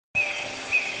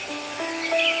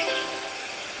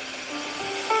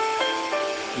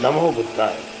नमो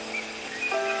बुद्धाय।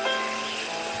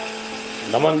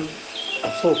 नमन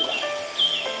अशोका।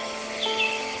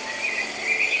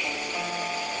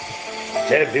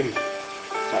 जय भीम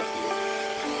साथियों।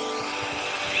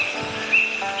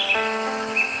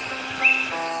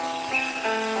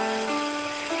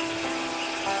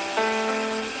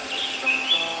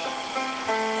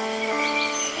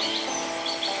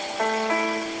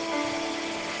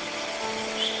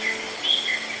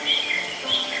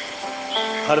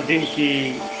 हर दिन की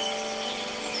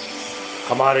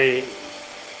हमारे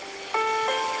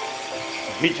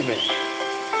बीच में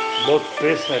बहुत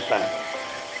स्ट्रेस रहता है।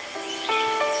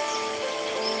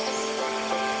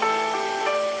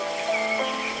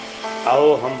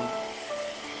 आओ हम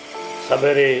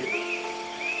सवेरे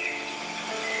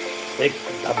एक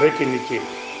ढाबे के नीचे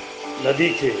नदी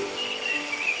से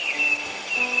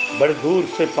बड़े दूर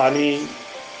से पानी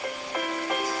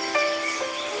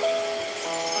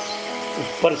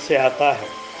ऊपर से आता है,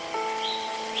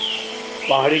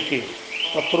 पहाड़ी के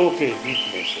पत्थरों के बीच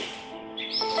में से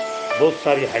बहुत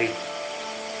सारी हाइट,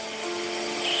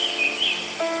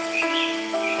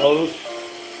 और उस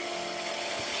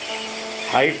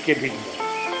हाइट के बीच में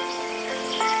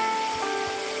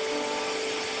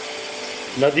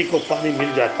नदी को पानी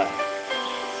मिल जाता है।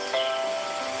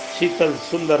 शीतल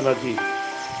सुंदर नदी,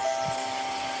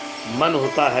 मन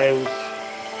होता है उस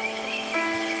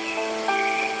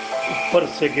ऊपर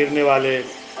से गिरने वाले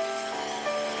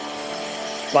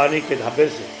पानी के ढाबे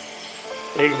से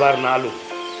एक बार नहा लूं,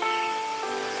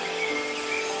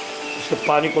 उसके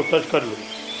पानी को टच कर लूं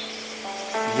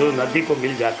जो नदी को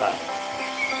मिल जाता है।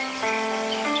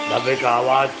 ढाबे का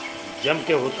आवाज जम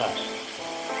के होता है।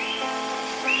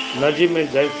 नदी में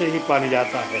जैसे ही पानी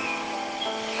जाता है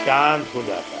शांत हो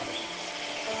जाता है।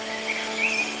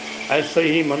 ऐसे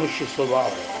ही मनुष्य स्वभाव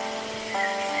है।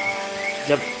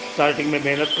 जब स्टार्टिंग में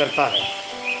मेहनत करता है,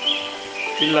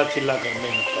 चिल्ला चिल्ला कर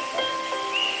मेहनत करता है,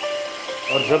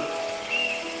 और जब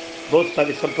बहुत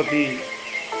सारी संपत्ति,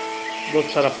 बहुत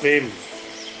सारा प्रेम,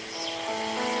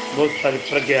 बहुत सारी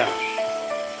प्रज्ञा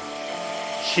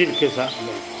शील के साथ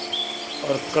में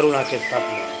और करुणा के साथ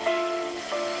में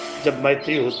जब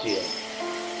मैत्री होती है,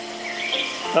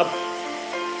 तब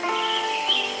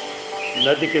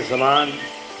नदी के समान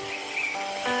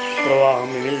प्रवाह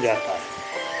हमें मिल जाता है।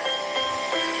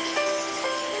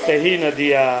 कई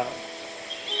नदियां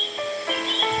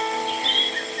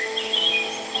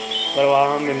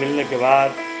प्रवाह में मिलने के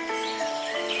बाद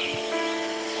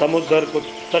समुद्र को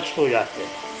टच हो जाते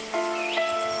हैं।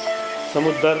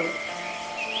 समुद्र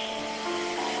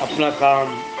अपना काम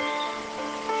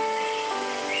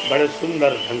बड़े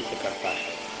सुंदर ढंग से करता है।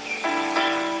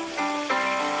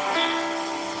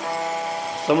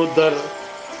 समुद्र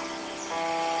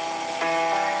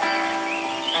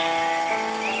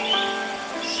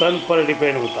सन पर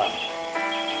डिपेंड होता है।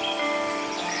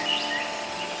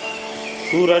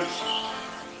 सूरज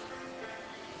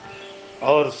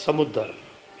और समुद्र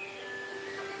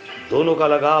दोनों का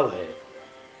लगाव है।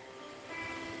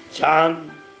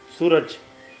 चांद, सूरज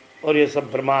और ये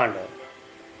सब ब्रह्मांड है,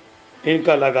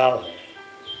 इनका लगाव है।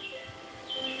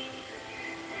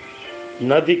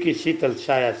 नदी की शीतल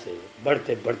छाया से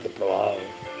बढ़ते बढ़ते प्रवाह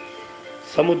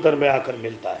समुद्र में आकर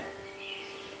मिलता है।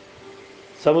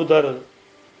 समुद्र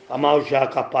अमावस्या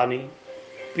का पानी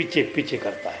पीछे पीछे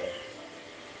करता है,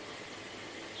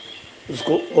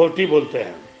 उसको ओटी बोलते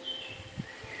हैं।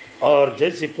 और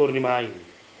जैसी पूर्णिमा आई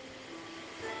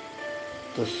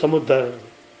तो समुद्र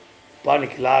पानी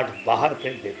की लाट बाहर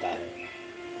फेंक देता है।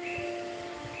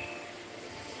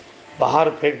 बाहर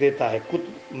फेंक देता है, कुछ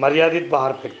मर्यादित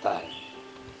बाहर फेंकता है।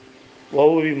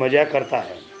 वो भी मजा करता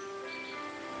है।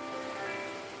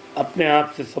 अपने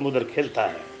आप से समुद्र खेलता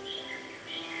है।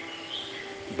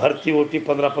 भरती ओटी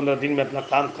 15-15 दिन में अपना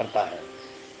काम करता है।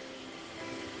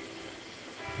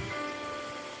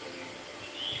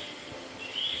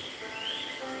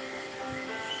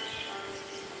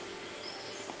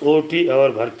 ओटी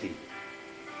और भरती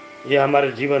ये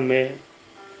हमारे जीवन में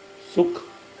सुख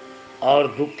और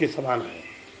दुख के समान है।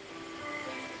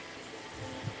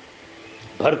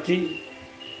 भरती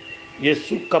ये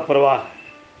सुख का प्रवाह है,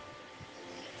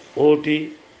 ओटी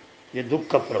ये दुख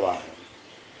का प्रवाह है।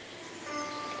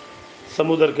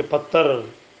 समुद्र के पत्थर,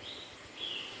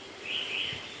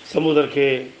 समुद्र के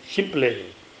शिपले,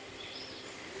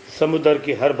 समुद्र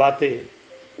की हर बातें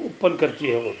उत्पन्न करती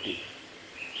है ओटी,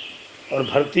 और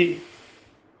भरती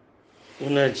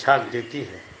उन्हें झांक देती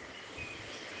है,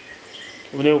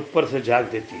 उन्हें ऊपर से झांक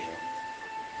देती है,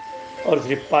 और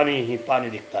सिर्फ पानी ही पानी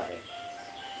दिखता है।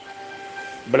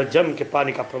 बड़े जम के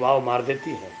पानी का प्रभाव मार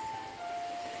देती है।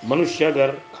 मनुष्य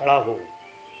अगर खड़ा हो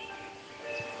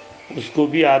उसको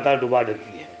भी आधा डुबा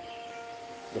देती है।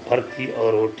 तो भर्ती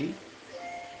और रोटी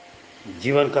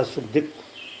जीवन का सुख दुख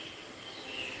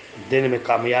देने में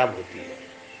कामयाब होती है।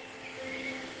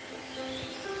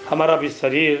 हमारा भी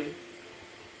शरीर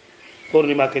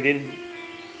पूर्णिमा के दिन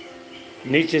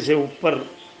नीचे से ऊपर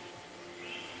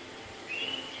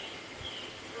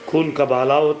खून का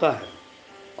बहाव होता है,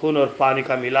 खून और पानी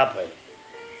का मिलाप है।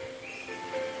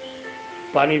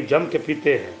 पानी जम के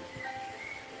पीते हैं,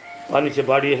 पानी से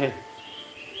बॉडी है,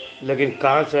 लेकिन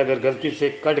कहाँ से अगर गलती से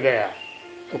कट गया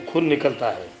तो खून निकलता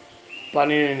है,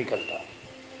 पानी नहीं निकलता।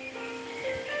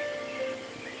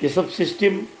 ये सब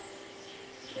सिस्टम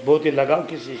बहुत ही लगाव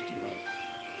की सिस्टम है।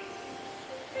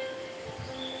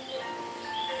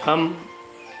 हम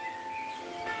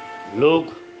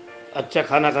लोग अच्छा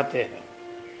खाना खाते हैं,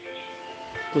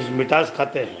 कुछ मिठास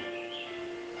खाते हैं,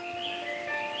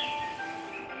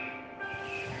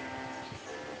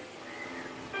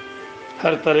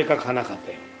 हर तरह का खाना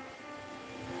खाते हैं।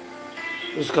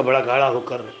 उसका बड़ा गाढ़ा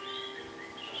होकर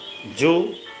जो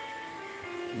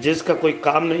जिसका कोई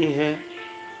काम नहीं है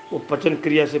वो पचन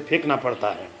क्रिया से फेंकना पड़ता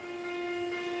है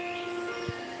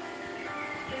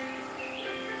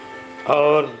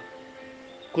और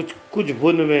कुछ कुछ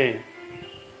बूंद में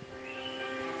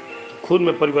खून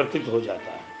में परिवर्तित हो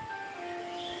जाता है।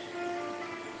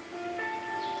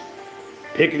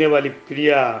 फेंकने वाली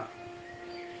क्रिया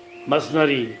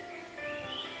मशीनरी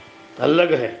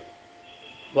अलग है,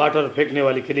 वाटर फेंकने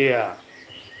वाली क्रिया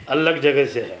अलग जगह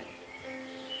से है,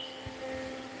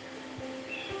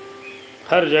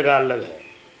 हर जगह अलग है।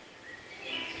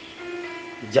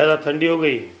 ज़्यादा ठंडी हो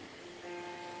गई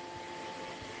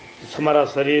तो हमारा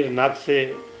शरीर नाक से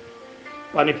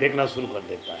पानी फेंकना शुरू कर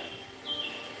देता है।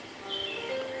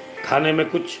 खाने में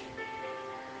कुछ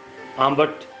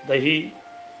आंबट दही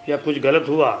या कुछ गलत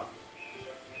हुआ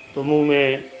तो मुंह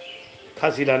में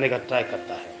खांसी लाने का ट्राई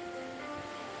करता है।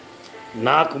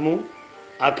 नाक, मुंह,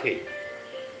 आंखें,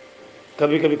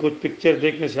 कभी कभी कुछ पिक्चर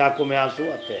देखने से आंखों में आंसू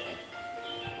आते हैं।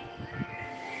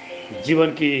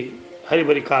 जीवन की हरी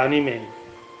भरी कहानी में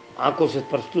आंखों से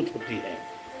प्रस्तुत होती है।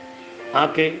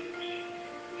 आंखें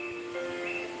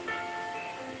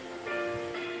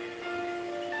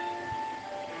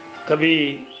कभी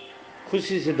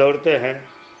खुशी से दौड़ते हैं,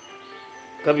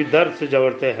 कभी दर्द से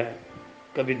दौड़ते हैं,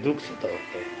 कभी दुख से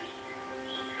दौड़ते हैं।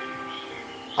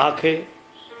 आंखें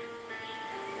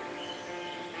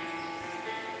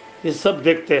ये सब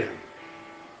देखते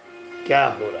हैं क्या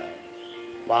हो रहा है,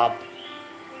 पाप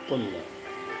पुण्य।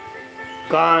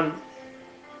 कान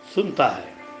सुनता है,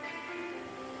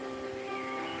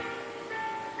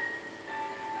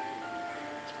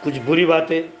 कुछ बुरी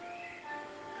बातें,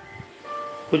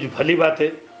 कुछ भली बातें,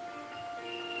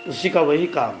 उसी का वही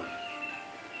काम है।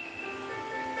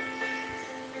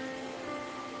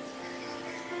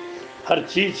 हर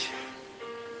चीज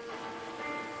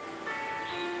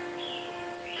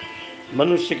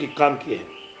मनुष्य की काम की है।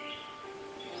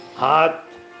 हाथ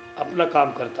अपना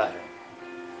काम करता है,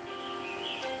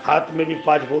 हाथ में भी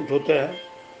 5 बोल्ट होते हैं।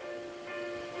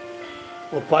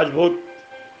 वो 5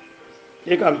 बोल्ट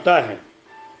एक अंगठा है,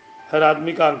 हर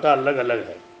आदमी का अंगठा अलग अलग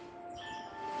है।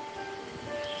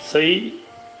 सही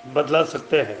बदला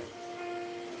सकते हैं,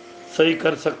 सही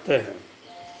कर सकते हैं,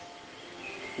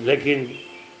 लेकिन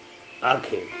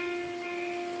आंखें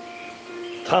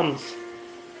थम्स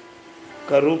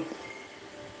का रूप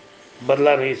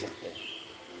बदला नहीं सकते।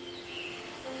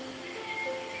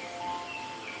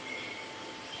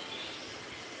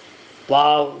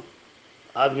 पाव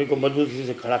आदमी को मजबूती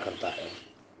से खड़ा करता है।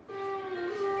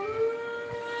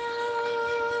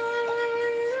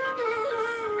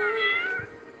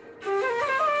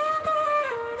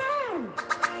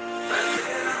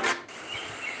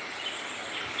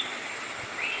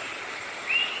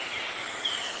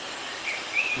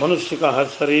 मनुष्य का हर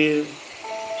शरीर,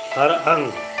 हर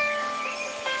अंग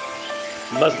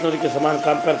मशीनरी के समान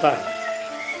काम करता है।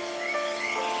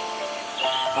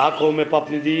 आंखों में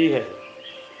पापनी दी है,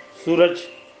 सूरज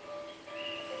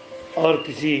और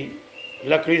किसी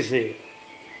लकड़ी से,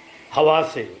 हवा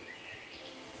से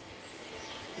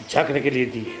झांकने के लिए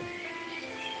दी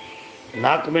है।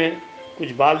 नाक में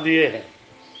कुछ बाल दिए हैं,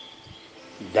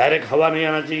 डायरेक्ट हवा नहीं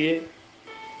आना चाहिए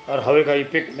और हवा का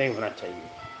इफेक्ट नहीं होना चाहिए।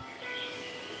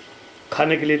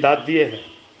 खाने के लिए दांत दिए हैं,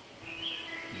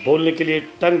 बोलने के लिए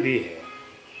टंग दी है।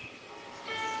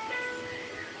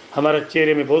 हमारे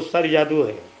चेहरे में बहुत सारी जादू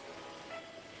है,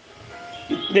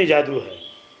 इतने जादू है।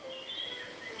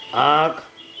 आँख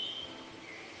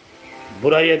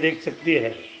बुराइयां देख सकती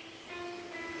है,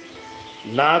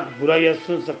 नाक बुराइयां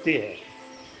सुन सकती है,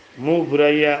 मुंह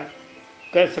बुराइयां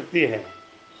कह सकती है,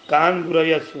 कान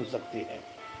बुराइयां सुन सकती है,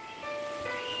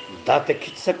 दांतें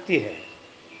खींच सकती है,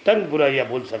 टंग बुराइयां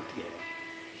बोल सकती है।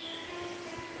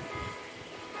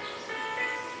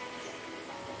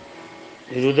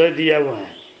 हृदय दिया हुआ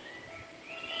है।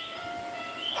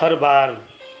 हर बार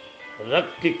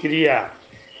रक्त की क्रिया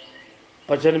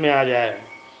पचन में आ जाए,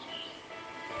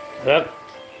 रक्त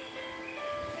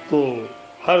को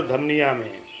हर धमनिया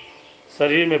में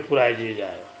शरीर में पुराई दी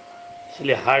जाए,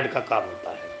 इसलिए हार्ट का काम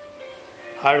होता है।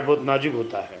 हार्ट बहुत नाजुक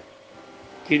होता है,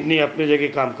 किडनी अपनी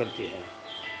जगह काम करती है।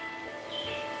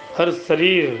 हर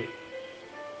शरीर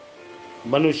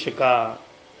मनुष्य का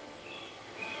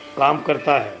काम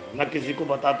करता है, न किसी को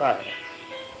बताता है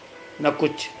न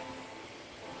कुछ।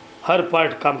 हर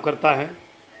पार्ट काम करता है,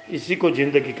 इसी को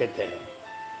जिंदगी कहते हैं,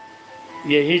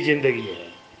 यही जिंदगी है।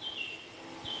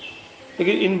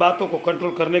 लेकिन इन बातों को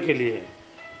कंट्रोल करने के लिए,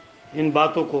 इन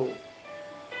बातों को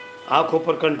आँखों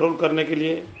पर कंट्रोल करने के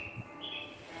लिए,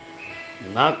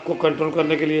 नाक को कंट्रोल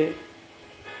करने के लिए,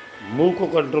 मुंह को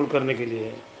कंट्रोल करने के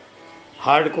लिए,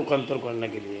 हार्ट को कंट्रोल करने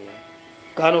के लिए,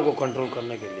 कानों को कंट्रोल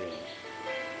करने के लिए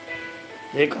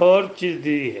एक और चीज़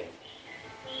दी है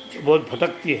जो बहुत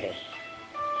भटकती है,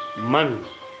 मन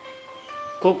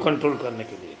को कंट्रोल करने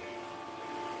के लिए।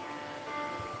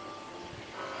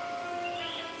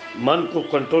 मन को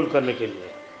कंट्रोल करने के लिए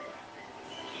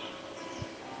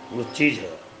वो चीज़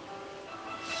है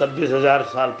 26,000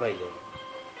 साल पहले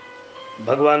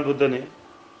भगवान बुद्ध ने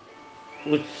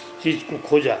उस चीज़ को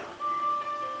खोजा,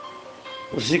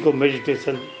 उसी को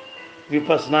मेडिटेशन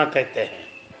विपश्यना कहते हैं।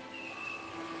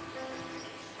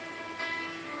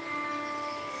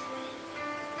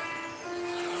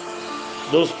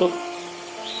 दोस्तों,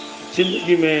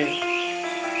 जिंदगी में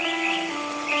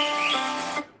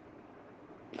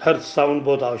हर साउंड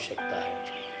बहुत आवश्यकता है।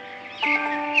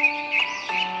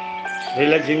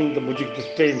 Relaxing the music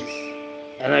distance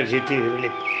energetic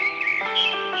relief.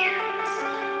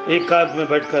 एकांत में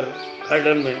बैठकर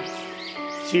गार्डन में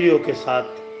चिड़ियों के साथ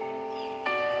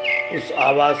उस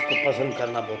आवाज़ को पसंद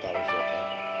करना बहुत आवश्यक है।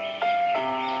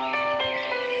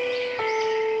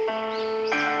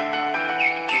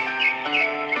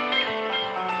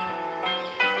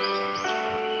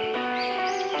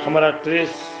 हमारा ट्रेस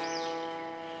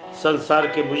संसार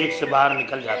के म्यूजिक से बाहर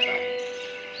निकल जाता है।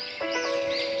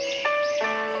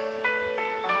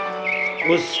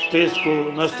 उस ट्रेस को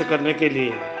नष्ट करने के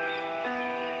लिए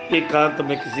एकांत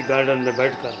में किसी गार्डन में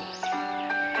बैठकर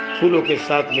फूलों के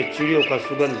साथ में चिड़ियों का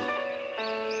सुगंध,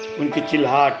 उनकी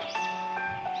चिल्लाहट,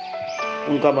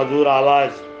 उनका मधुर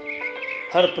आवाज़,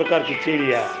 हर प्रकार की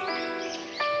चिड़िया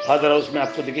फादर हाउस में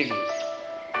आपको दिखेगी।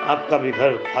 आपका भी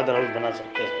घर फादर हाउस बना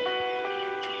सकते हैं।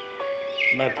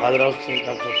 मैं फादर हाउस से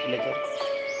डॉक्टर फुलेकर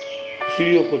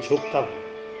चिड़ियों को झोंकता हूँ।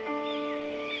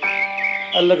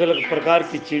 अलग अलग प्रकार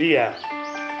की चिड़िया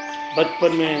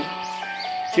बचपन में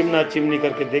चिमना चिमनी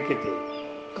करके देखे थे,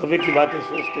 कभी की बातें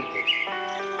सोचते थे।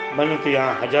 मैंने तो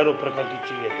यहाँ हजारों प्रकार की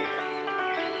चिड़िया देखा।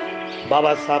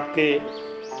 बाबा साहब के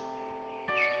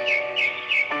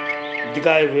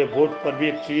दिखाए हुए बोर्ड पर भी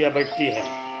एक चिड़िया बैठती है।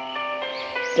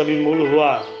 कभी मूड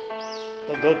हुआ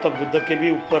तो गौतम बुद्ध के भी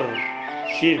ऊपर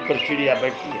शीर पर चिड़िया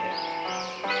बैठती है।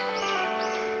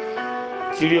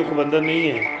 चिड़ियों को बंधन नहीं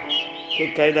है, कोई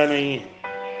कायदा नहीं है,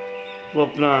 वो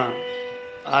अपना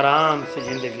आराम से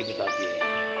जिंदगी बिताती है।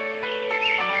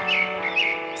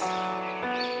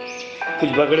 कुछ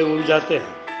बगड़े उड़ जाते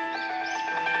हैं।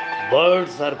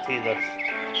 Birds are feathers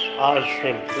are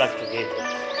shape flat together.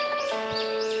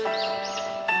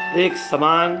 एक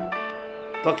समान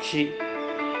पक्षी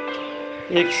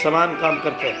एक समान काम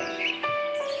करते हैं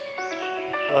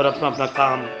और अपना अपना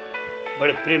काम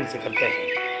बड़े प्रेम से करते हैं।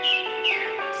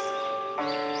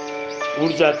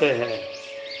 उड़ जाते हैं।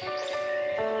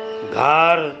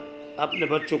 घार अपने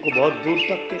बच्चों को बहुत दूर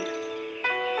तक के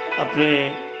अपने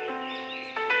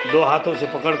 2 हाथों से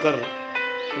पकड़कर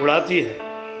उड़ाती है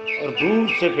और दूर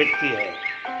से फेंकती है।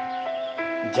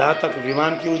 जहाँ तक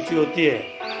विमान की ऊंची होती है,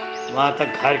 वहाँ तक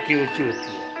घार की ऊंची होती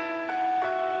है।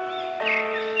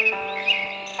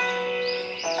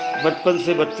 बचपन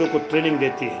से बच्चों को ट्रेनिंग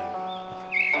देती है।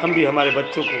 हम भी हमारे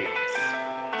बच्चों को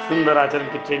सुंदर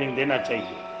आचरण की ट्रेनिंग देना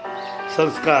चाहिए।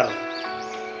 संस्कार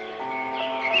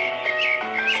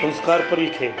संस्कार पर ही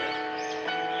खेल है।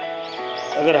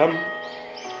 अगर हम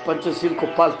पंचशील को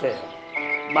पालते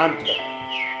हैं, मानते हैं,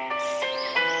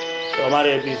 तो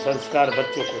हमारे भी संस्कार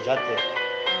बच्चों को जाते हैं।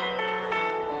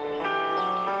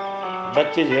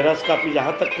 बच्चे झेरस काफी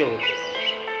यहाँ तक के होते हैं।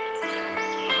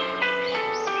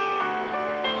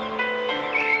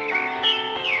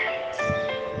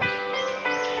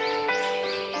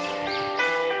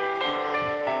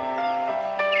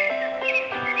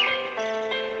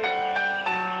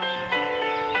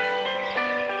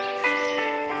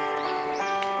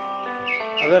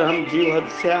 अगर हम जीव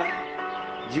हत्या,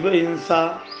 जीव हिंसा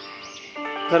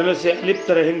करने से अलिप्त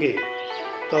रहेंगे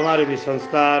तो हमारे भी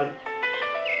संस्कार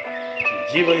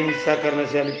जीवन हिंसा करने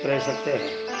से अलिप्त रह सकते हैं।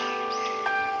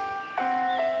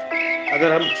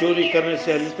 अगर हम चोरी करने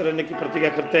से अलिप्त रहने की प्रतिज्ञा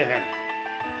करते हैं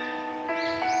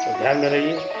तो ध्यान में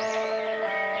रहिए,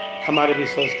 हमारे भी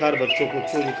संस्कार बच्चों को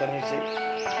चोरी करने से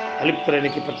अलिप्त रहने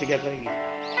की प्रतिज्ञा करेगी।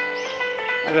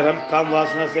 अगर हम काम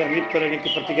वासना से अलिप्त रहने की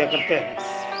प्रतिज्ञा करते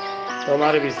हैं तो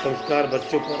हमारे भी संस्कार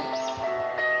बच्चों पर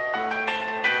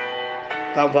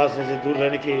काम वासना से दूर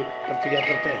रहने की प्रतिज्ञा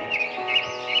करते हैं।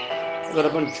 अगर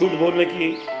अपन झूठ बोलने की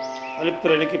अलिप्त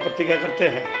रहने की प्रतिज्ञा करते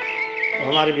हैं तो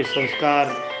हमारे भी संस्कार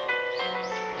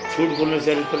झूठ बोलने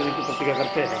से अलिप्त रहने की प्रतिज्ञा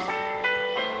करते हैं।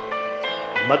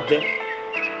 मद्य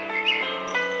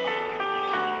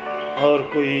और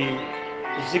कोई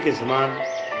इसी के समान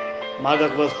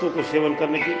मादक वस्तु को सेवन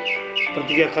करने की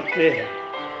प्रतिज्ञा करते हैं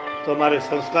तो हमारे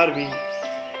संस्कार भी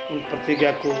उन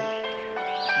प्रतिज्ञा को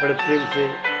बड़े प्रेम से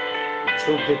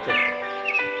झोंक देते हैं।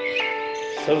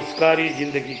 संस्कारी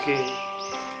जिंदगी के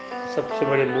सबसे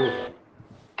बड़े मूल हैं।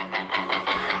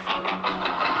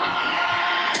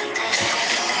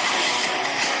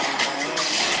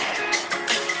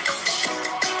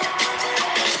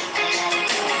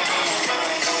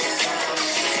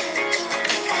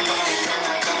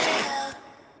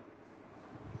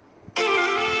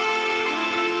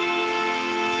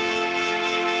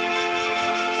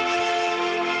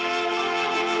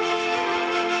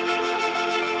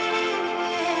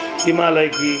 हिमालय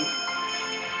की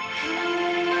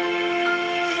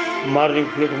मॉर्निंग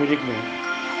फ्लूट म्यूजिक में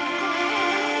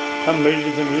हम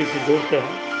मेडिटेशन म्यूजिक से जोड़ते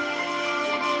हैं।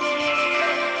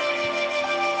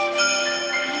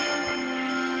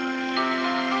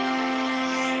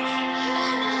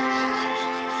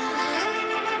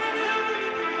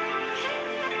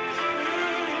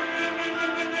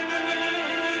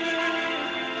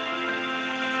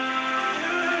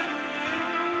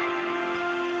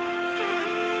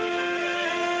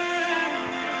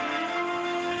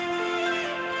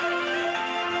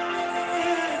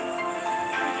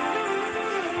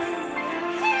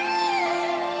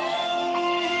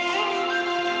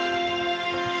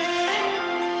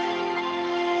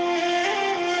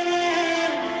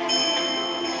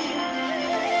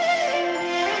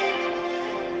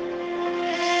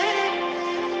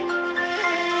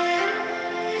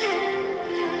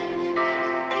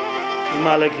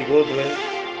 हिमालय की गोद में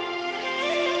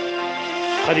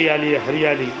हरियाली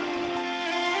हरियाली,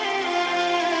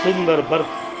 सुंदर बर्फ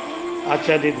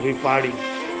आच्छादित हुई पहाड़ी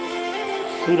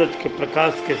सूरज के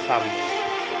प्रकाश के सामने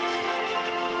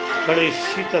बड़े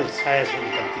शीतल छाया से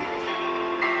निकलती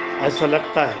है। ऐसा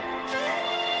लगता है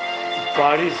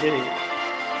पहाड़ी से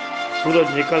सूरज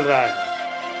निकल रहा है।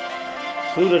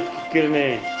 सूरज की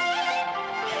किरणें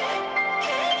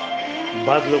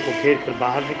बादलों को घेर कर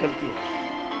बाहर निकलती है।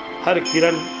 हर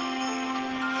किरण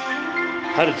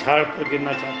हर झाड़ पर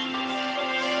गिरना चाहती है।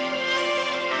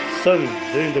 सन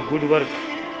डूइंग द गुड वर्क।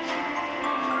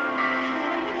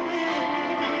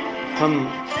 हम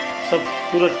सब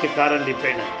सूरज के कारण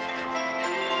डिपेंड हैं।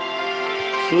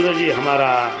 सूरज ही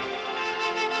हमारा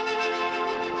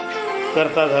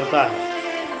करता धरता है।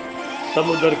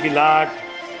 समुद्र की लाट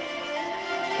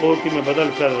ओटी में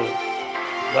बदलकर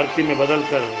भर्ती में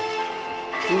बदलकर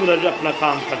सूरज अपना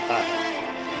काम करता है।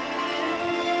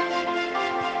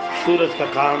 सूरज का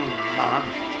काम महान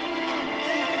है।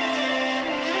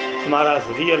 हमारा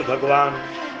रियल भगवान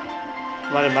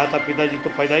हमारे माता पिता जी तो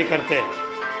पैदा ही करते हैं।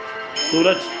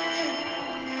 सूरज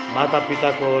माता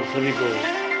पिता को और सभी को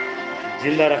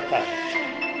जिंदा रखता है।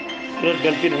 सूरज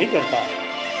गलती नहीं करता।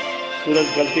 सूरज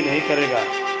गलती नहीं करेगा।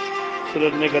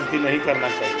 सूरज ने गलती नहीं करना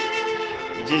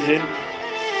चाहिए। जिस दिन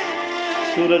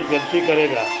सूरज गलती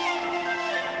करेगा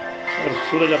और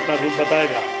सूरज अपना रूप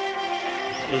बताएगा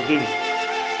उस दिन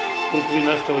पृथ्वी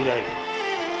नष्ट हो जाएगी।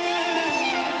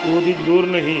 वो दिन दूर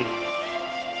नहीं,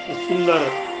 इस सुंदर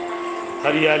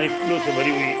हरियाली फूलों से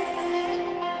भरी हुई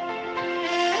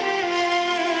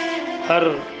हर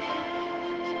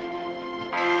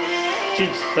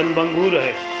चीज सनबंगूर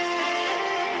है।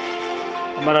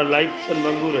 हमारा लाइफ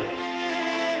सनबंगूर है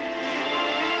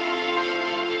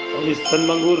और इस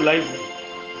सनबंगूर लाइफ में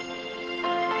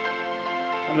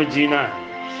हमें जीना है।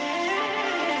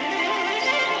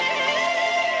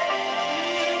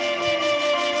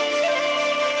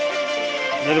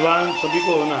 निर्वाण सभी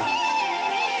को होना है।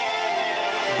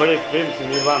 बड़े प्रेम से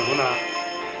निर्वाण होना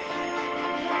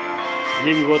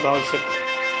ये भी बहुत आवश्यक है।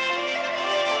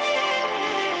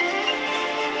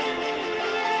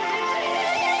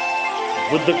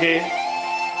 बुद्ध के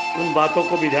उन बातों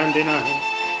को भी ध्यान देना है।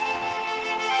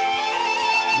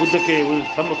 बुद्ध के उस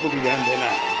धम्म को भी ध्यान देना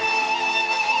है।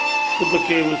 बुद्ध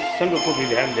के उस संग को भी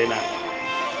ध्यान देना है।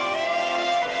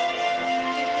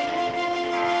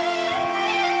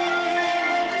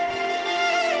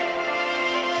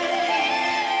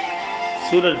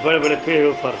 सूरज बड़े बड़े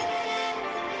पेड़ों पर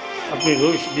अपनी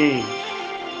रोशनी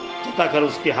जताकर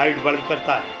उसकी हाइट बढ़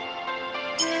करता है।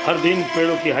 हर दिन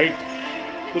पेड़ों की हाइट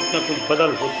कुछ न कुछ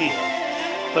बदल होती है,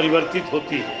 परिवर्तित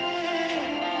होती है।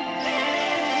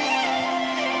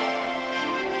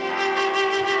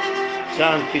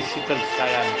 चांद की शीतल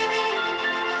छाया में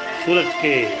सूरज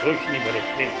के रोशनी भरे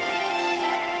प्रेम।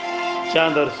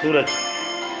 चांद और सूरज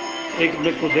एक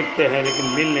दूसरे को देखते हैं लेकिन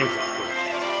मिल नहीं सकते।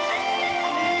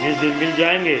 जिस दिन मिल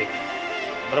जाएंगे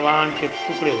ब्रह्मांड के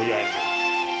टुकड़े हो जाएंगे।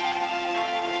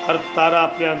 हर तारा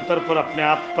अपने अंतर पर अपने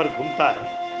आप पर घूमता है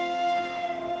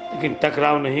लेकिन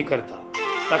टकराव नहीं करता।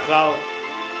 टकराव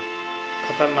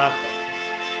खतरनाक है।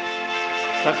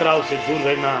 टकराव से दूर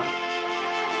रहना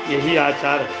यही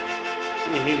आचार है,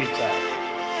 यही विचार है।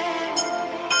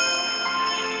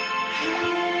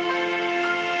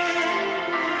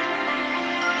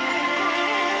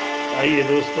 आइए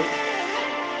दोस्तों,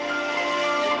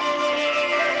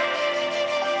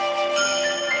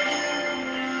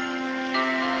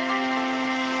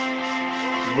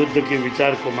 बुद्ध के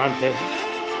विचार को मानते हैं,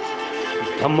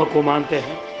 धम्म को मानते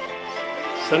हैं,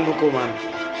 संघ को मानते हैं।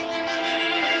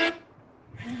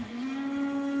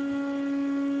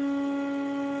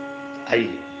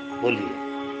 आइए बोलिए।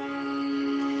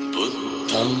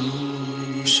 बुद्धं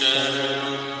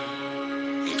शरणं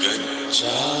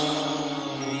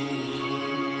गच्छामि।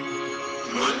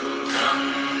 बुद्धं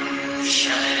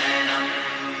शरणं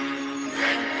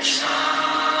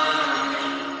गच्छामि।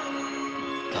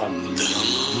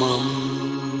 धम्मं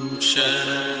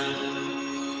शरणं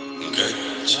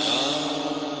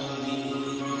गच्छामि।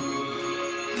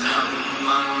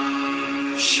 धम्मं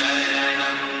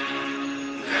शरणं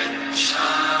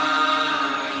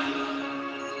गच्छामि।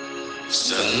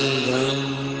 संघं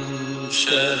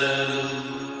शरणं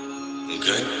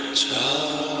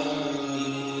गच्छामि।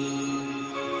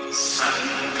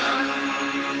 संघं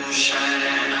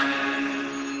शरणं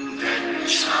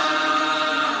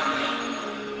गच्छामि।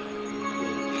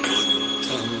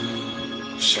 बुद्धं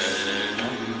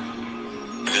शरणं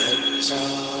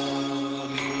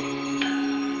गच्छामि।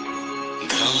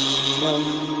 धम्मं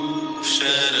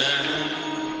शरणं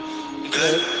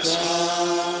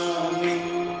गच्छामि।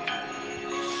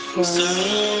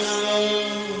 संघं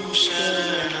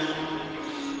शरणं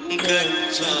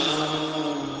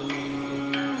गच्छामि।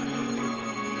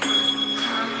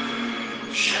 बुद्धं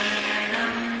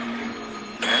शरणं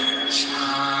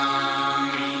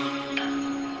गच्छामि।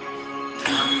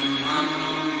 धम्मं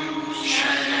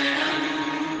शरणं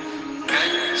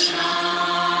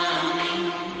गच्छामि।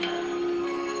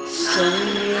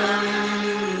 संघं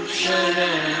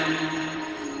शरणं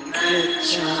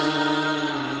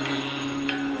गच्छामि।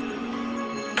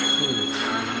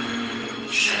 बुद्धं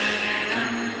शरणं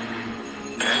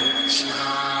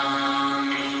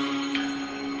गच्छामि।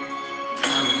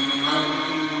 धम्मं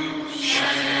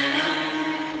शरणं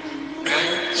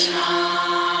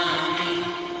गच्छामि।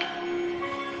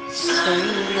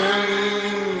 संघं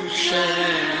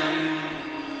शरणं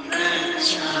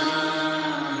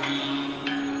गच्छामि।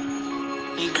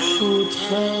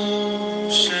 बुद्धं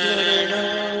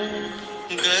शरणं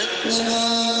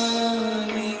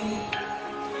गच्छामि।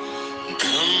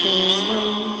 धम्मं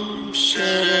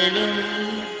शरणं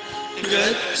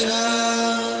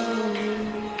गच्छामि।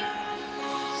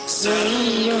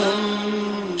 संघं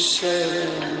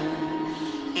शरणं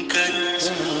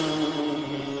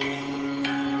गच्छामि।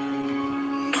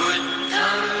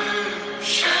 बुद्धं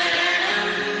शरणं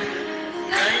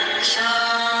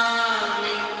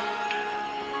गच्छामि।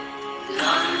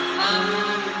 धम्मं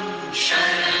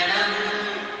शरणं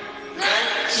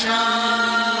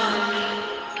गच्छामि।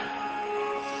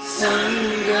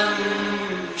 संघं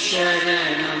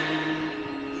शरणं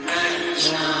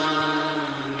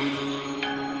गच्छामि।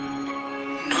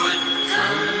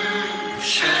 बुद्धं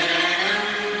शरणं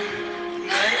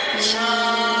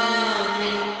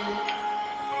गच्छामि।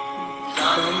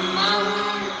 धम्मं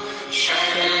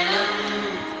शरणं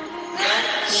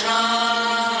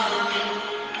गच्छामि।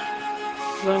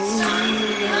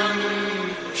 संघं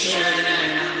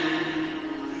शरणं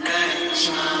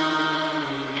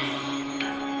गच्छामि।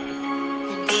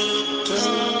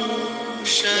 बुद्धं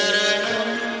शरणं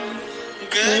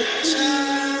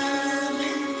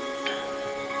गच्छामि।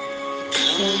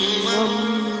 धम्मं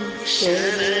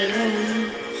शरणं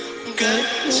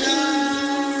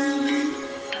गच्छामि।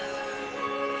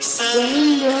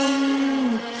 संघं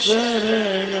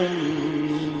शरणं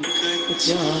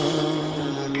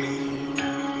गच्छामि।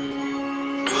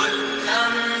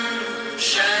 बुद्धं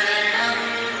शरणं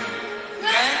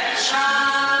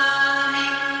गच्छामि।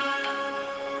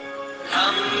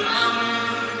 धम्मं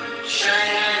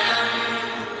शरणं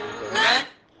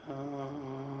गच्छामि।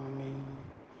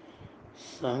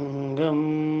 संगम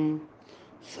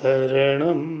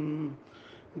शरणं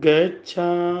गच्छामि.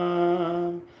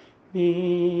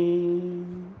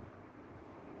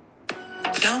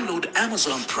 Download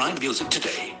Amazon Prime Music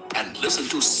today and listen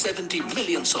to 70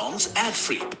 million songs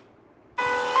ad-free.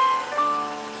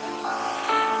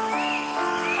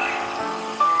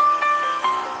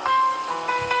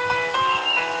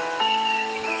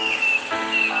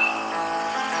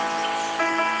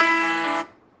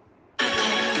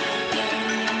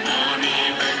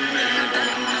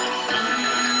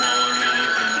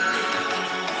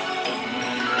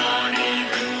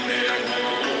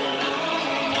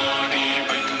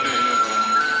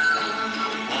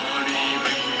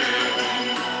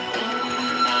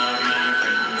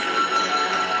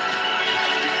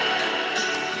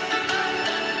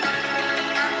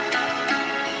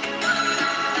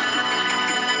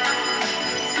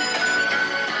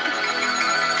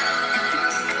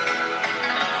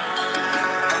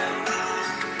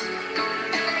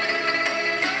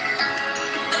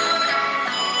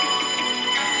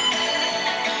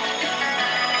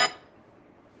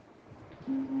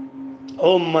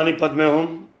 Om Mani पद्मे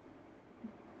Om.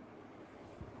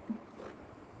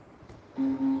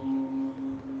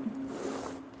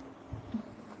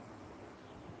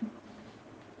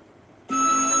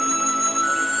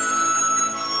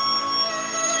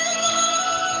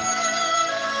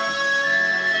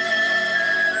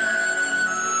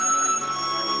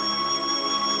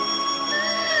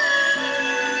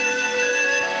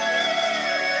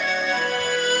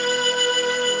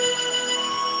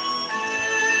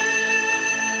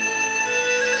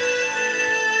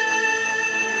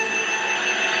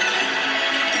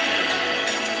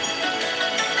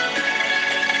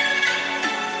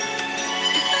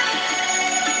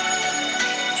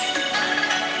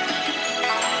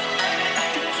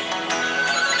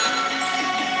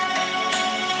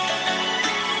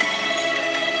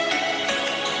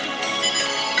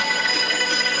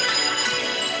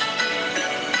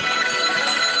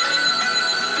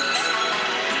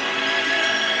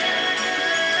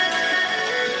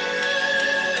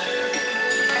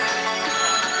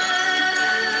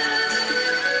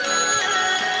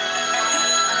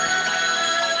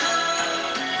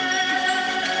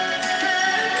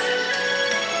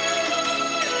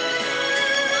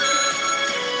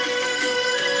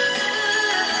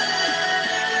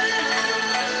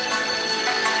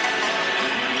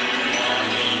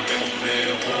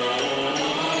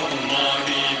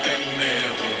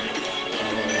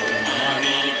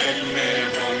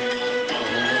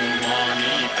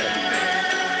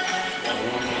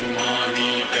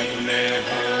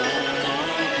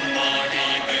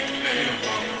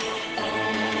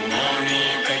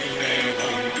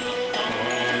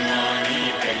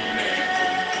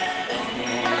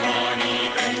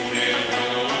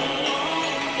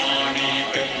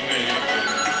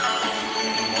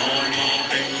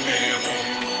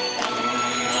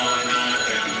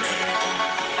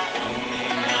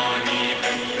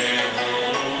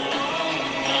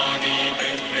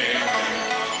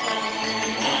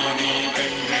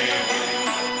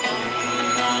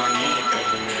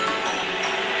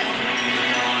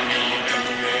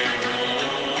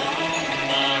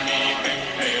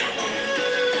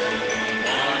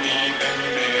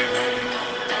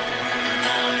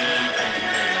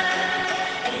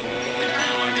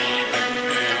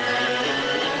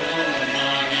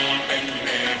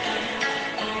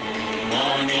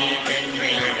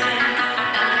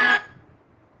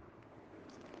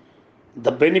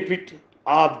 The benefit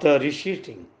of the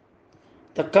reciting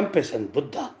the compassion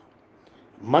Buddha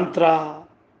mantra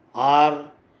are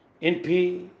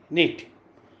infinite,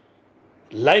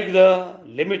 like the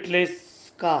limitless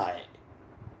sky.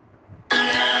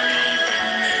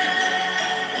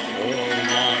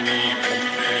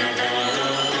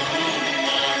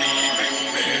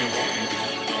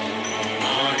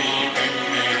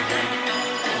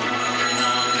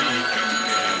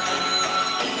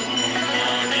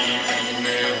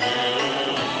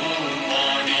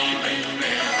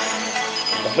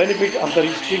 The benefit of the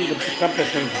reciting the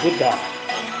compassion Buddha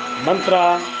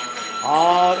mantra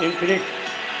are infinite,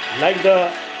 like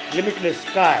the limitless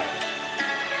sky.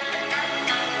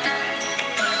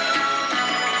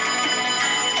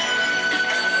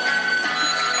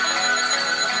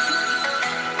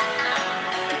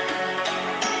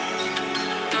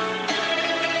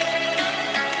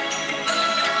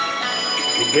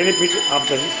 The benefit of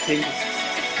the reciting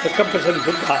the compassion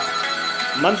Buddha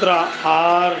mantra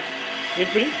are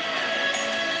infinite,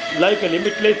 like a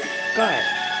limitless sky.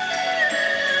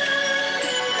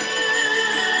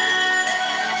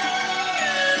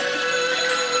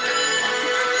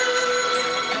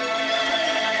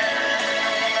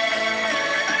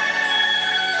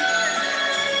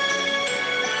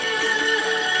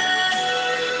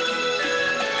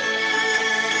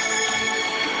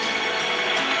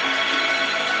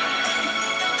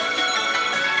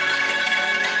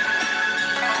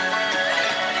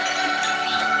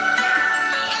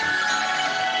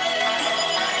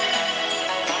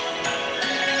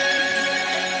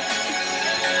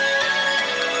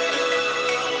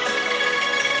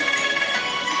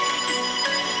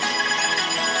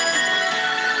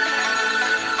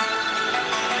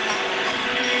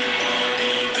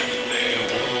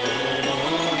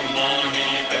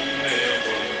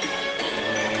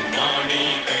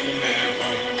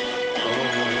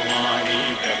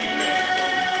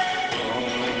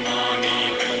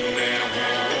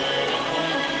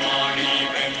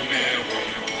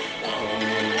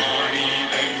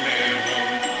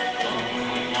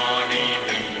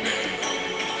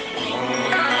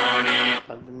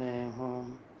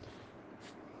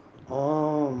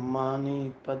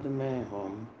 padme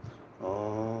hum.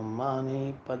 Om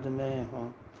mani padme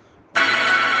hum.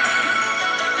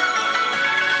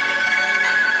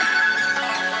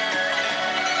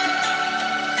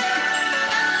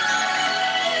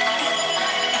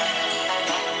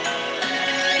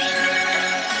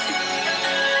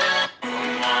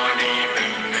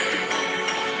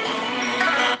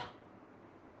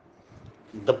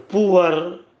 The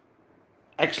poor,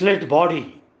 excellent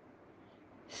body,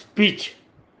 speech,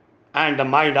 and the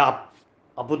mind of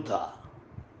a Buddha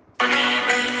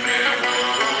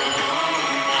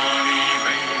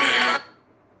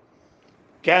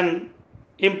can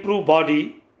improve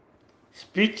body,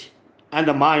 speech, and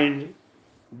the mind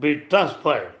be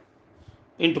transferred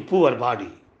into poor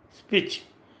body, speech,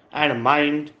 and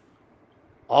mind,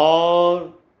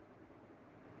 or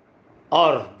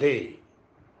are they?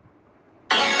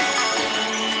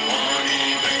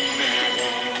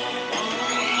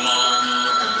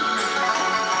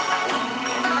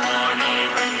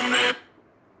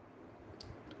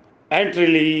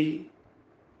 Entirely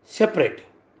separate.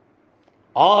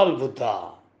 All Buddha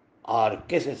are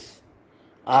cases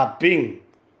of being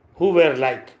who were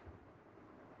like.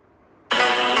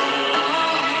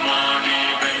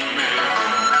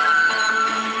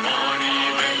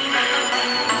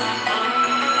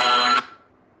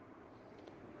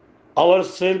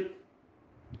 Ourself,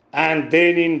 and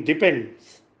then it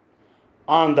depends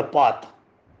on the path.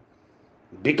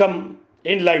 Become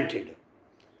enlightened.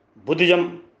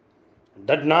 Buddhism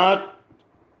does not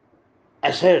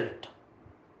assert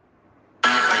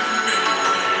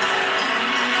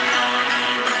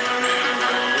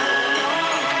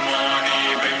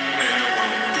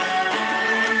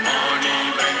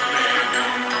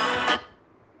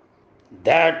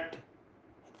that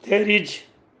there is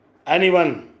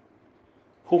anyone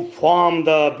who from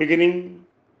the beginning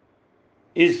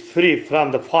is free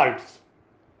from the faults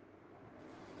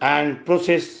and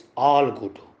possess all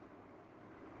good.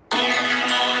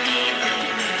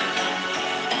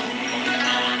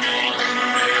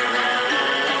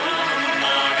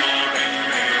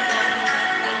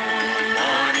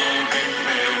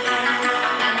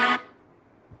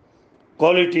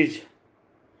 Qualities: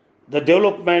 the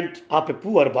development of a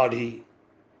poor body,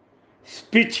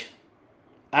 speech,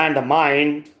 and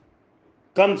mind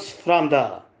comes from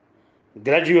the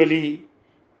gradually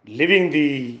living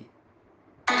the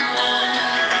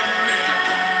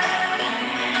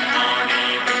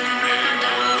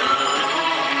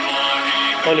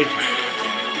quality.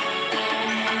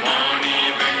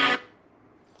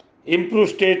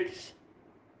 Improved states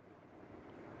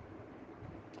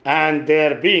and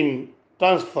their being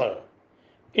transferred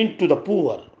into the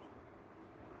poor.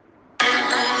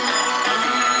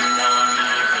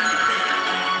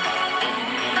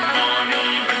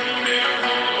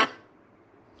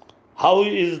 How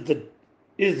is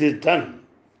this done?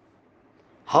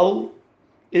 How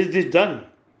is this done?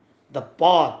 The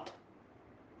path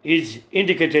is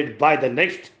indicated by the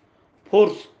next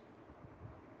four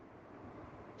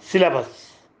syllables.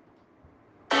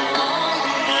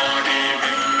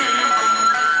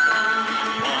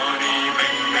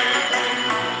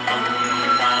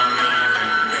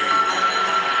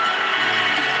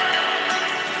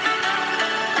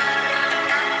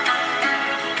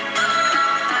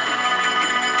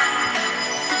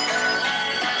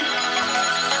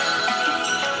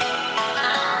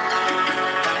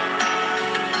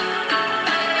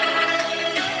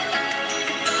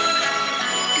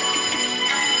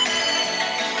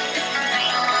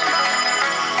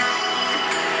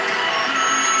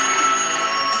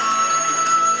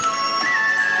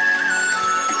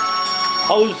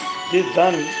 How is this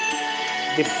done?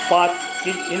 The path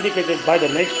is indicated by the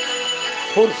next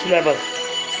four syllables.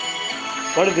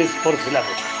 What is this four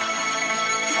syllables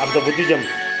of the Buddhism?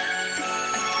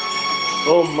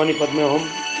 Om Mani Padme Hum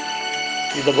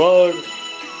is the word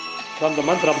from the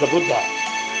mantra of the Buddha.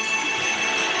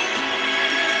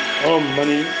 Om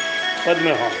Mani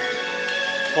Padme Hum.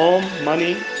 Om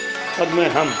Mani Padme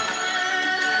Hum.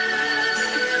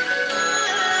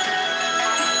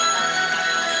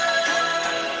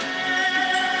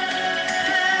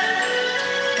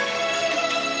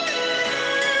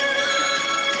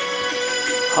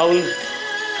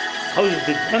 How is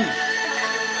this done?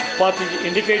 Path is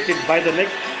indicated by the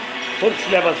next four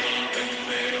syllables.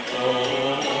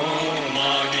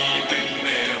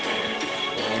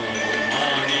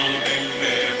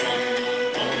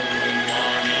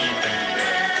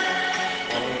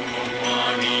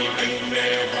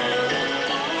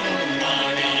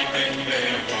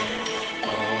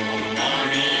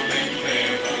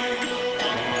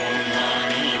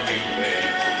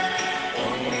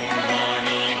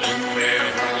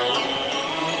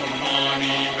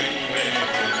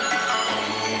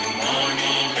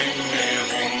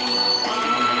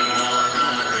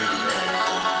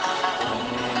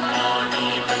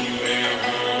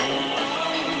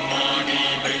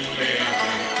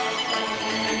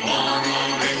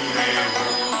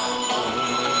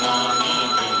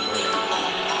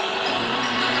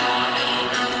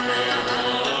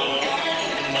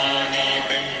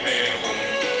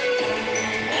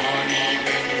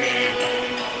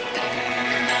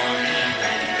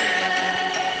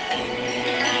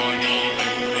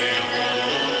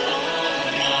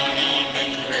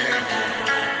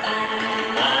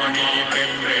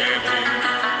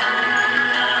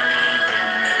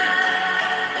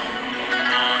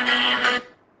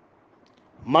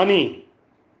 Money,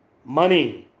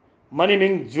 money, money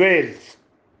means jewels.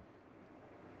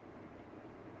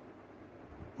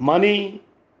 Money,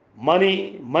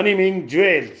 money means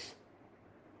jewels.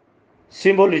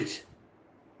 Symbol is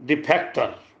the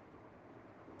factor.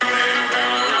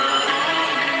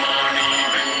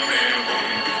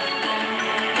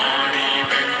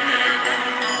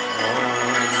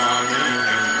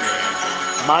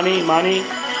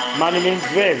 Money means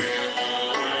wealth.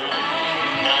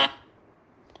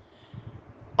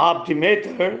 Of the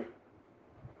method,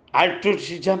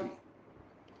 altruism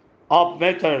of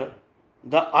method,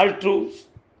 the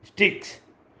altruistic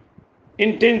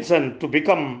intention to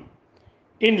become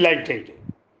enlightened,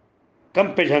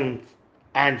 compassion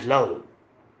and love.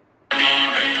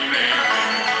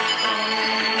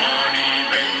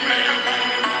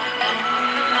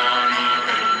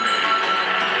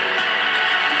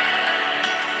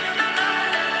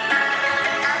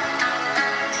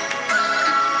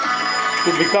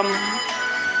 To become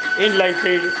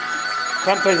enlightened,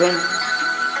 compassion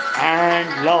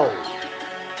and love.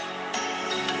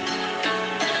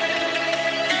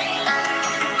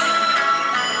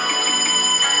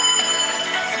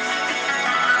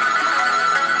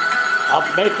 Of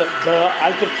method, the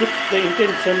altruistic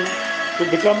intention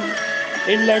to become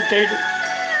enlightened,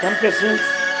 compassion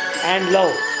and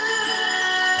love.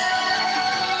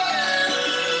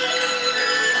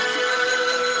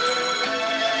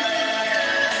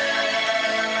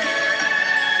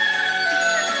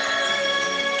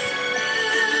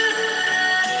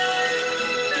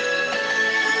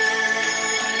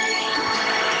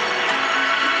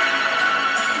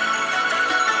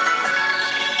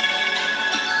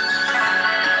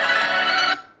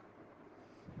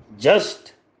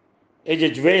 Just as a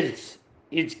jewels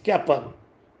is capable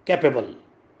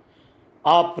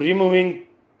of removing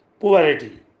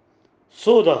poverty,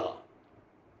 so the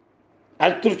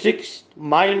altruistic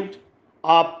mind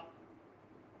of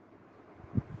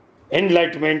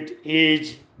enlightenment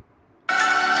is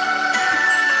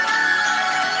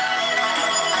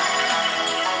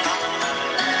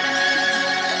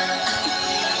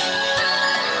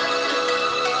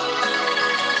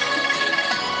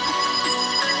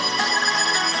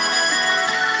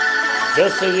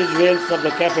just as a jewels of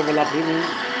the capable of removing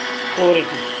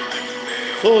poverty.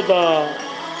 So the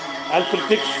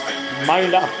altruistic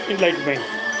mind of enlightenment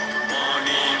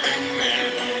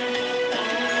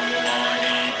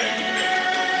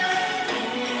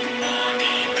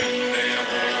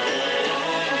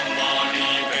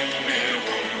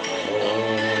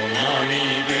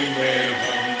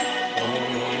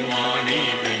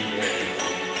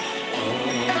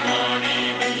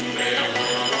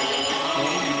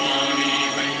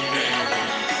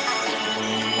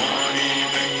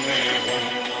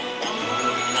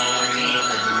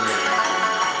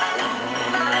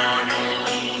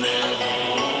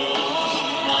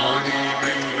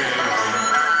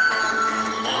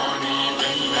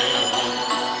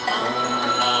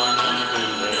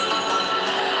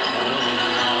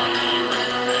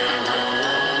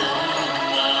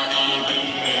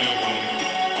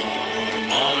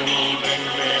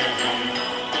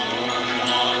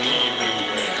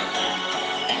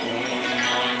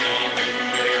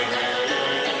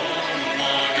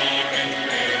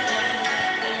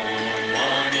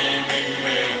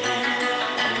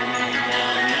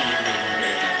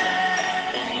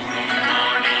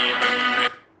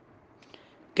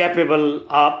capable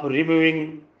of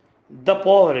removing the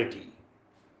poverty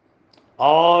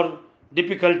or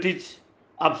difficulties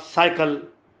of cyclic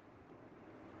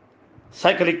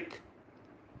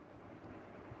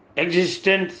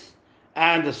existence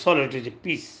and the solitary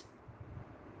peace.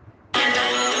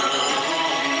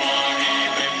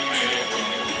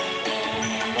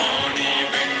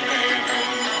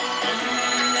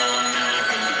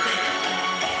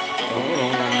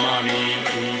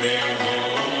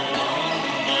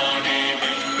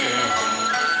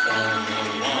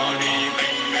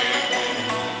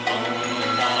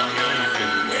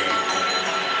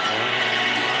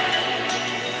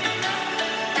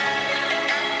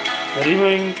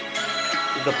 Removing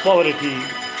the poverty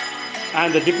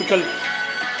and the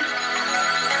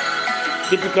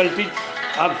difficulties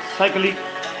of cyclic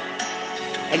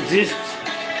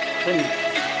existence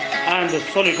and the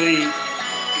solitary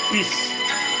peace.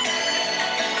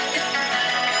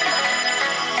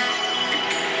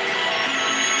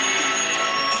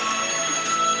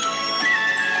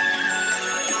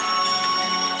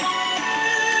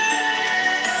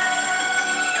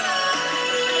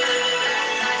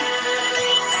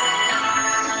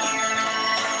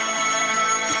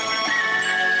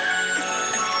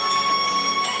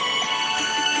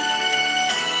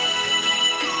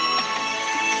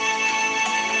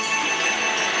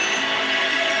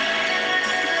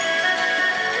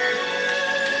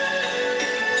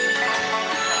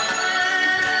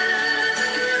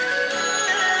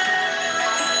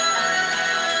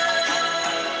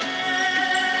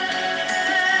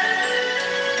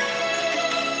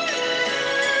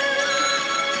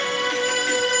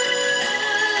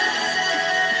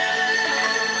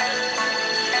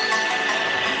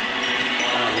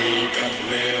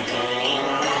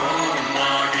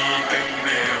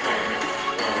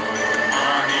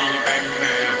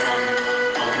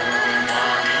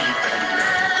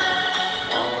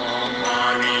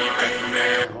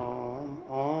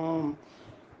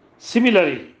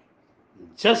 Similarly,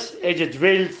 just as a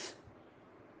dwells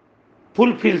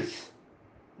fulfills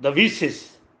the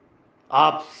wishes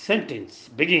of sentence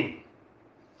begin,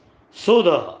 so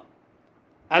the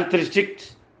altruistic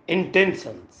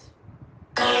intentions.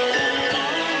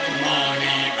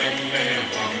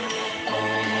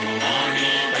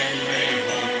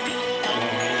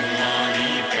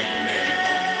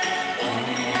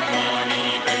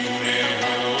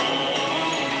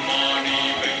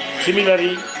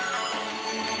 Similarly,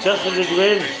 just as it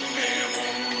will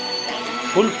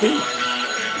fulfill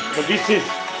the wishes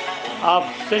of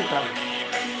sentence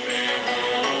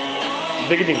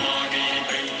beginning,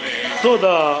 so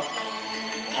the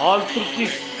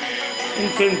altruistic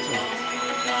intentions.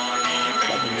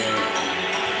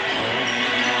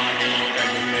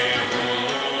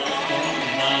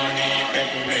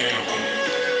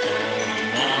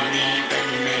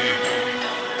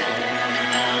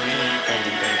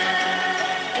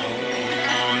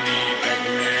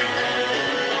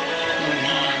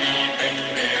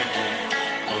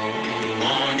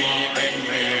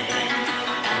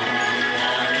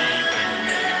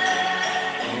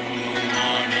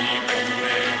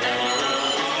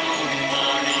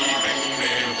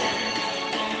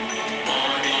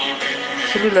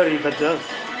 Similarly, the just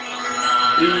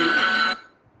the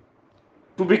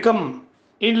to become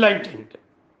enlightened,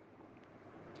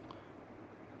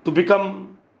 to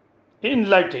become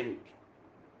enlightened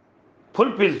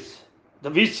fulfills the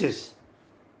wishes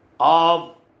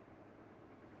of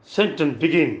sentence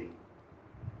begin.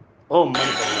 Oh,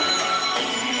 Manipadma.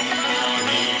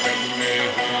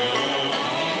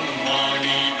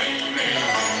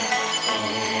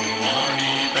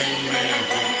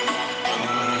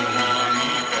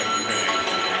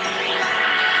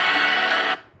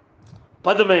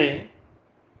 Padme,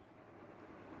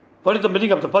 what is the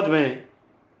meaning of the Padme?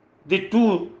 The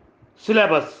two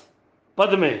syllables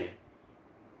Padme,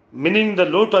 meaning the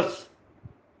lotus,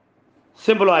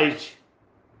 symbolize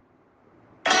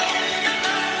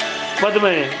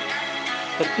Padme,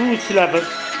 the two syllables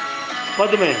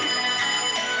Padme,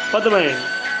 Padme,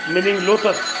 meaning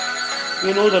lotus.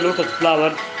 You know the lotus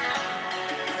flower.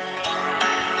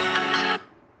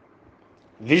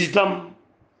 Wisdom,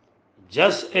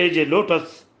 just as a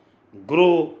lotus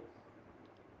grow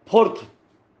forth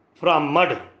from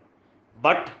mud,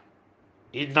 but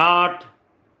is not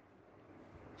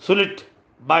sullied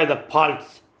by the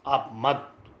faults of mud.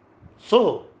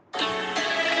 So,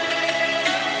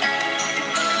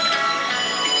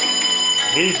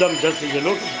 wisdom just as a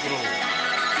lotus grow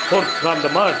forth from the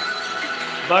mud,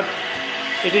 but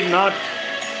it is not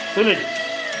sullied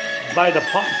by the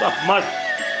faults of mud.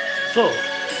 So,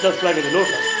 just like the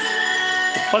lotus,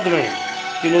 the Padme,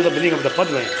 you know the meaning of the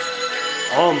Padme.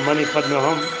 Om Mani Padme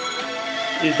Hum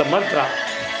is the mantra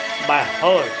by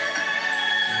heart,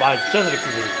 by just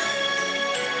recognition.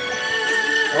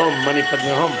 Om Mani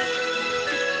Padme Hum.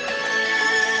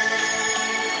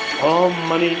 Om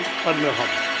Mani Padme Hum.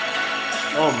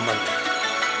 Om Mani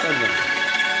Padme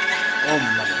Hum. Om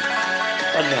Mani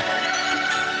Padme Hum.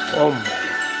 Om Mani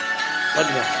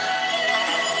Padme Hum.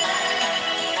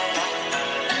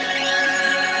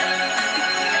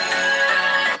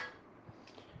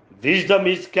 Wisdom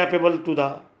is capable to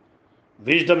the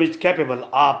wisdom is capable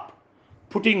of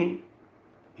putting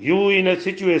you in a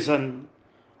situation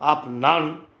of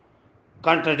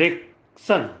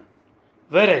non-contradiction,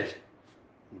 whereas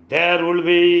there will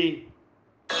be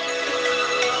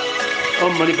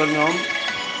Om Mani Padme Hum.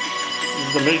 This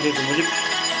is the meditation music.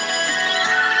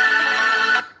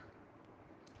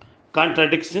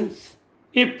 Contradictions.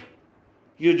 If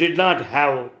you did not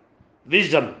have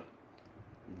wisdom,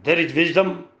 there is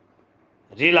wisdom,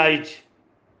 realize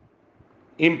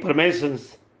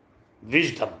information's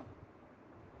wisdom.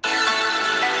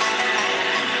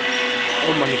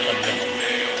 Om Mani Padme Hum.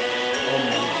 Om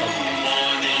Mani Padme Hum.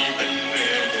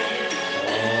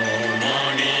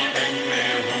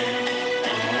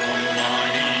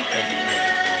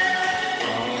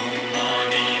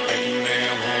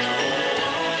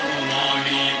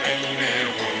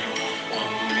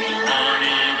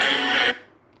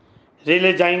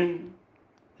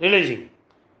 Realizing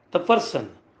the person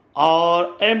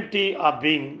or empty of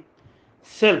being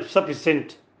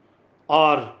self-sufficient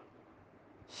or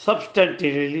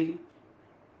substantially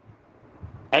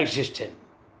existent.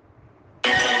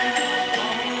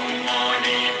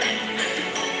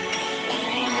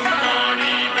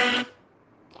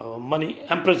 Money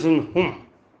embracing whom?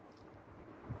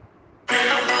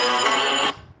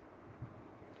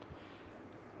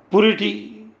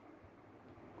 Purity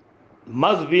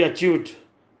must be achieved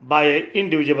by an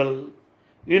individual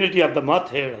unity of the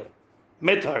method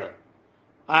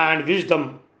and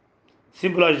wisdom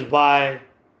symbolized by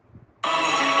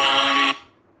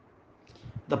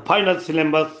the final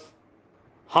syllabus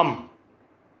hum,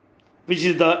 which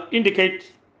is the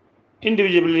indicate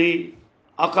individually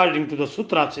according to the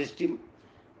sutra system.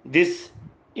 This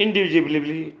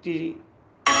indivisibility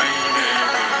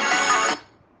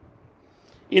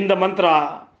in the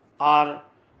mantra or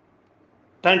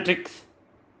tantrics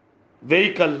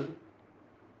vehicle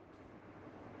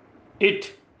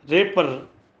it refer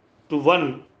to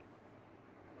one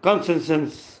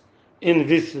consensus in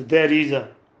which there is a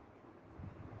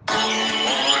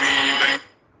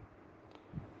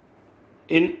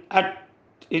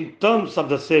in terms of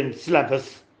the same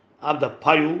syllabus of the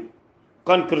five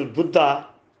concurrent Buddha,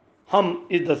 hum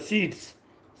is the seeds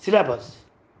syllabus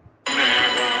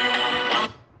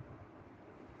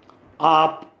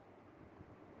of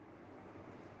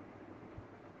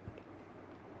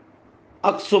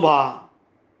Akshubha,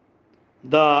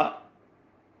 the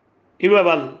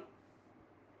immovable,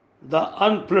 the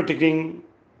unfluttering,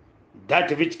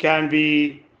 that which can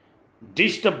be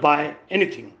disturbed by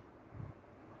anything.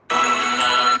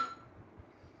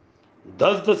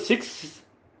 Thus, the sixth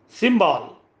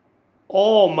symbol,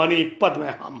 Om Mani Padme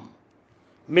Hum,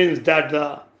 means that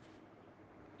the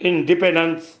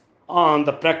independence on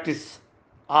the practice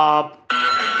of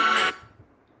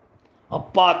a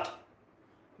path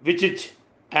which is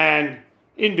an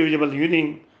individual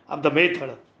union of the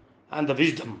method and the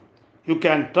wisdom you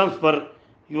can transfer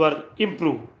your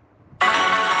improve.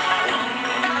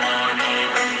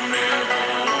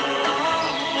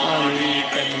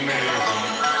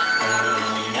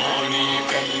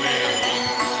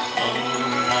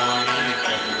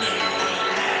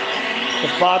 The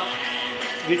path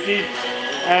which is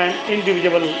an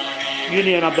individual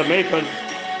union of the method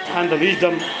and the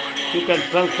wisdom you can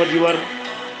transfer your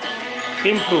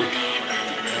improve.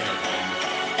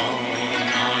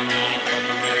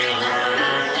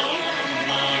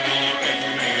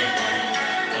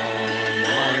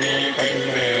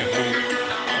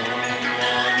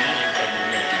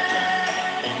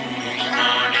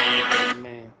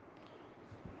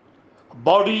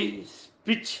 Body,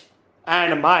 speech,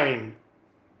 and mind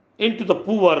into the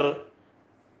poor,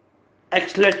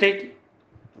 accelerated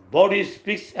body,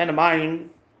 speech, and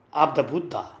mind of the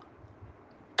Buddha.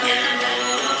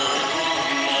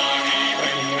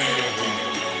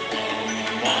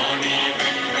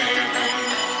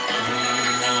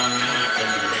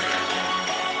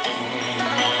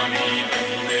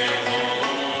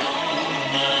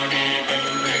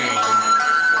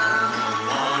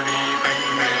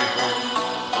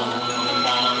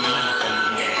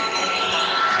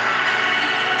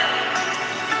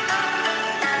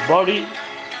 Body,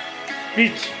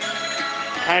 speech,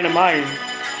 and mind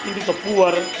into the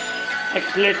poor,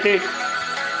 accelerated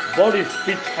body,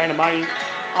 speech, and mind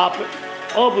of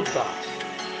a Buddha.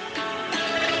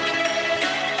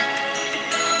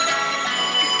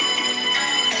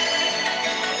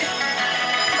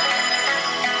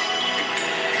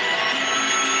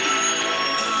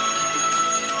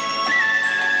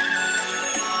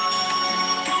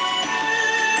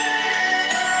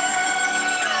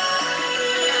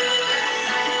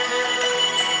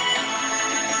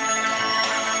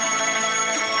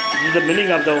 This is the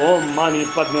meaning of the Om Mani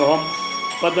Padme Hum.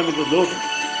 Padme is the lotus.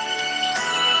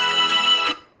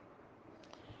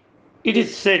 It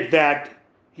is said that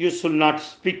you should not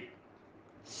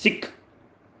seek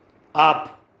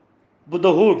up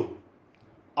Buddhahood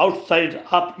outside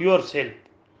of yourself,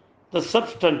 the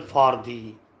substance for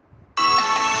thee.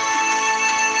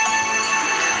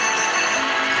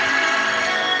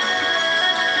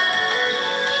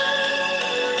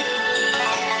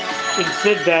 It is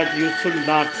said that you should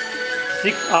not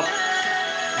seek up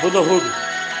Buddhahood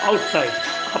outside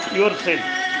of yourself,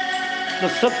 the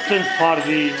substance for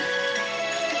thee.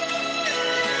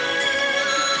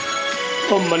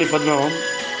 Om Mani Padme Hum,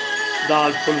 the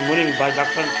all-full meaning by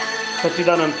Dr.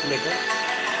 Sachchidanand Fulekar.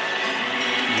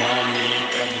 Mani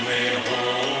Padme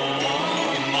Hum.